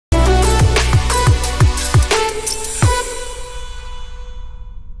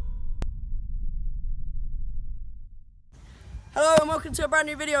welcome to a brand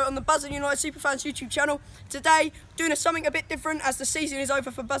new video on the Basildon United Superfans YouTube channel. Today, doing something a bit different as the season is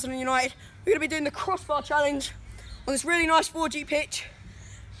over for Basildon United. We're going to be doing the Crossbar challenge on this really nice 4G pitch.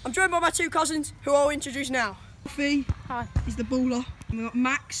 I'm joined by my two cousins, who I'll introduce now. Alfie, hi, is the baller, and we've got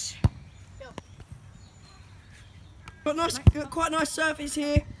Max. Got quite a nice surface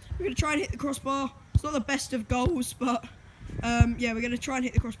here. We're going to try and hit the crossbar. It's not the best of goals, but yeah, we're going to try and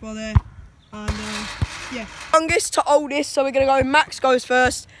hit the crossbar there. And yeah, youngest to oldest, so we're going to go, Max goes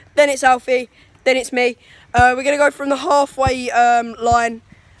first, then it's Alfie, then it's me. We're going to go from the halfway line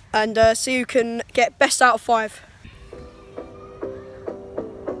and see who can get best out of 5.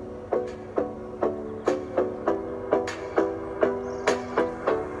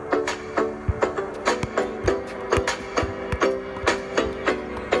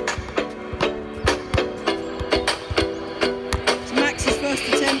 So Max's first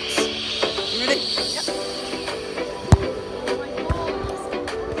attempt. You ready? Yep.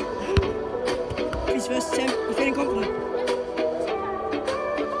 His first attempt. You feeling confident?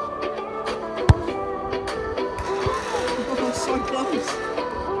 Oh, so close.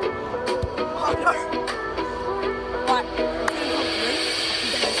 Oh no. Right, I'm feeling confident.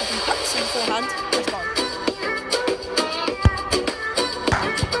 I can practice beforehand. Let's go.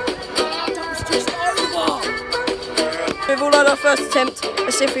 That was just over. We've all had our first attempt.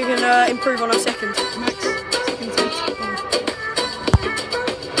 Let's see if we can improve on our second. Max, second attempt.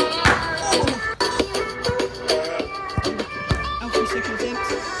 Alfie, second attempt.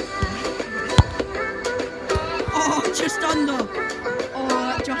 Oh, just under. Oh,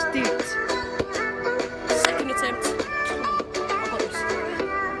 that just dipped. Second attempt. Come on, I've got this.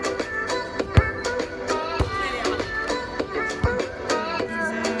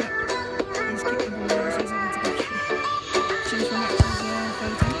 He's kicked the ball there, so he's having to go. Change for Max's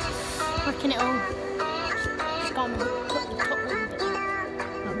third attempt. Cracking it all. Just got to put the top one bit there.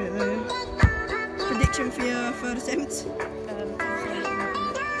 That bit there. Prediction for your third attempt?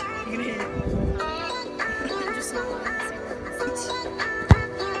 You're gonna hit it. Just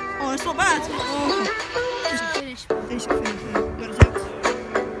Oh, that's not bad. Oh, finish. decent finish. Yeah. Good attempt.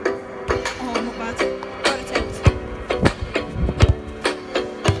 Oh, not bad. Third attempt.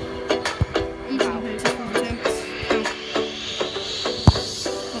 Wow, just fourth attempt.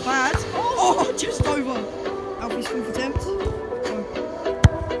 Not bad. Oh, just over. Alfie's fourth attempt.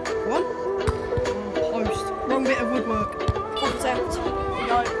 One. Oh, post. Wrong bit of woodwork. Fourth attempt. Here we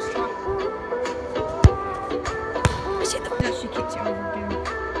go. Let's try. Let's hit the. She kicked it over again.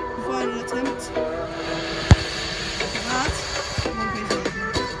 The final attempt. Not bad. One piece over.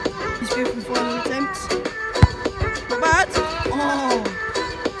 His fifth and final attempt. Not bad. Oh.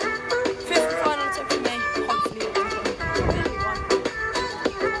 Fifth and final attempt for me. Hopefully it'll be one.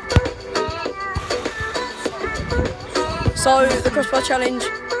 So the crossbar challenge,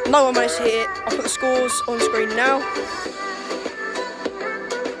 no one managed to hit it. I'll put the scores on screen now.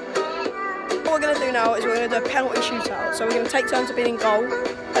 What we're going to do now is we're going to do a penalty shootout. So we're going to take turns to being in goal.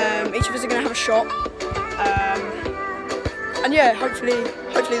 Each of us are going to have a shot. And yeah, hopefully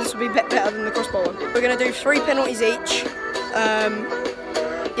this will be better than the crossbar one. We're going to do 3 penalties each.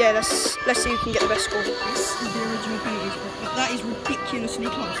 Yeah, let's see who can get the best score. This is the original penalty, but that is ridiculously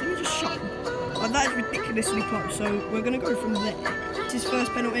close. Let me just show you. Like, that is ridiculously close, so we're going to go from there. It's his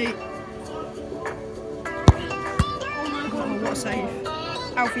first penalty. Oh, what a save.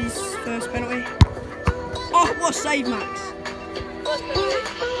 Alfie's first penalty. Oh, what a save, Max. First penalty.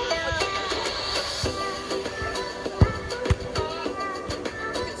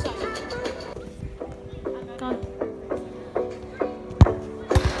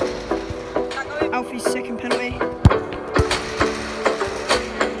 Alfie's second penalty.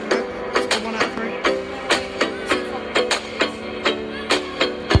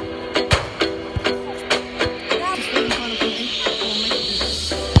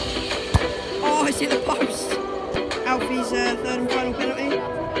 Hit the post. Alfie's third and final penalty.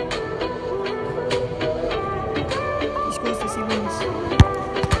 He scores this, he wins.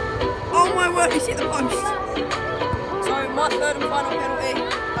 Oh my word, he's hit the post. So my third and final penalty,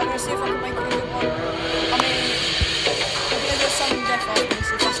 I'm going to see if I can make it a good one. I mean, I'm going to do a sudden death after this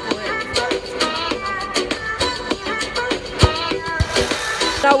if I score it.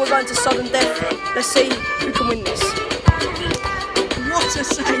 Now we're going to sudden death. Let's see who can win this. What a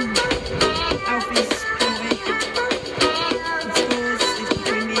save! Alfie's penalty. He scores. It's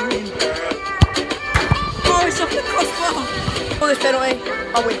between me and him. Oh, it's off the crossbar! For this penalty,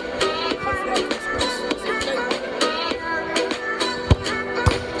 I'll win. Hopefully I'll score.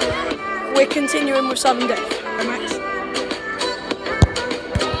 We're continuing with sudden death. Max.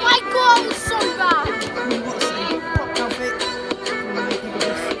 Oh my god, it was so bad! What a save. Alfie.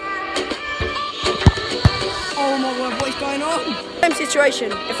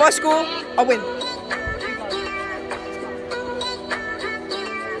 situation. If I score, I win.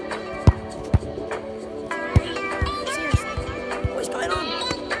 What is going on?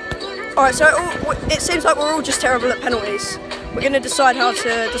 Alright, so it seems like we're all just terrible at penalties. We're going to decide how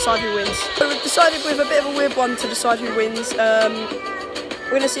to decide who wins. So we've decided with a bit of a weird one to decide who wins. We're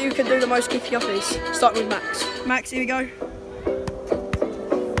going to see who can do the most kicky uppies. Starting with Max. Max, here we go.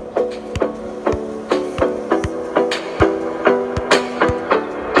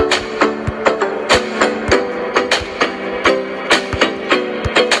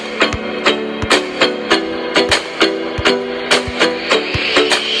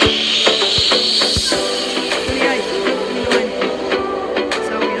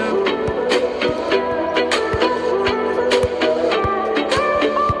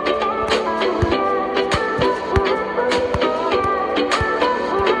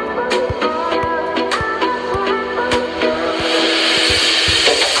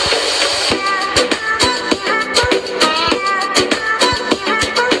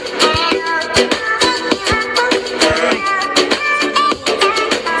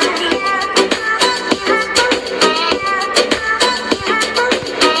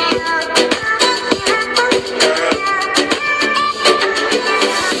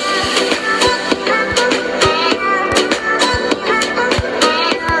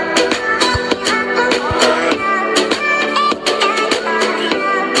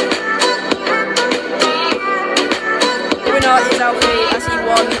 Is Alfie, as he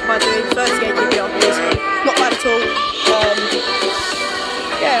won by doing 38 uppies. Not bad at all.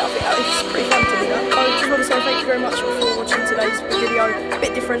 Yeah, I think that was pretty fun to do that. I just want to say thank you very much for watching today's video. A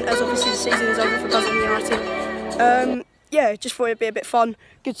bit different, as obviously the season is over for Basildon United. Yeah, just thought it'd be a bit fun.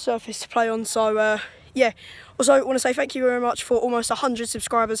 Good surface to play on, so yeah. Also, I want to say thank you very much for almost 100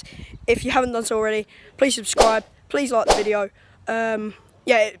 subscribers. If you haven't done so already, please subscribe. Please like the video.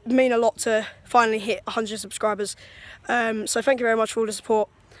 Yeah, it means a lot to finally hit 100 subscribers. So thank you very much for all the support.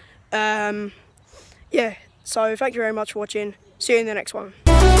 Yeah, so thank you very much for watching. See you in the next one.